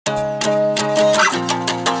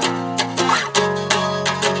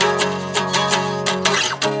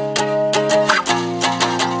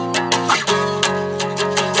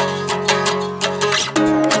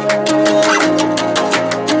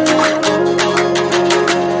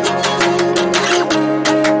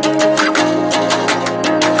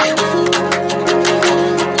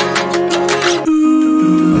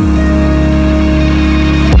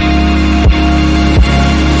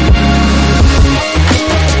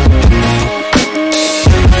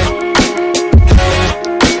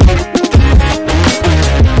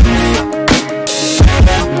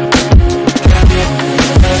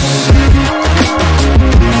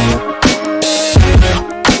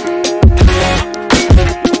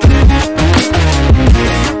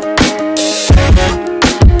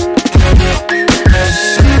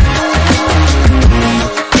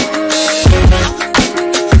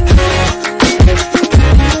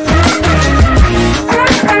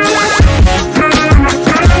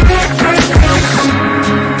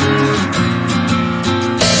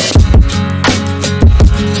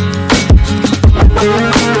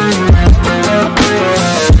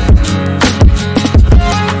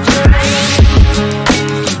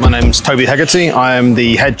Toby Hegarty. I am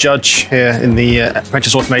the head judge here in the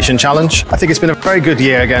Apprentice Automation Challenge. I think it's been a very good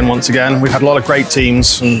year once again. We've had a lot of great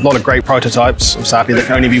teams and a lot of great prototypes. Sadly, there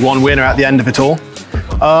can only be one winner at the end of it all.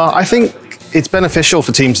 I think it's beneficial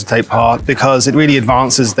for teams to take part because it really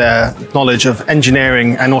advances their knowledge of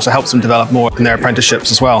engineering and also helps them develop more in their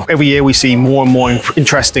apprenticeships as well. Every year we see more and more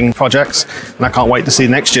interesting projects, and I can't wait to see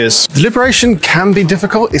next year's. Deliberation can be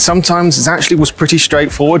difficult. It actually was pretty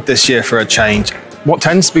straightforward this year for a change. What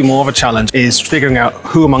tends to be more of a challenge is figuring out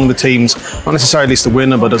who among the teams, not necessarily as the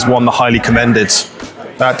winner, but as one the highly commended.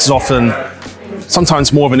 That's often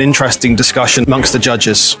sometimes more of an interesting discussion amongst the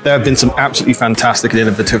judges. There have been some absolutely fantastic and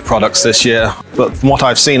innovative products this year, but from what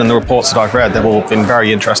I've seen and the reports that I've read, they've all been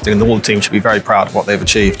very interesting and all the teams should be very proud of what they've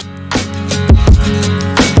achieved.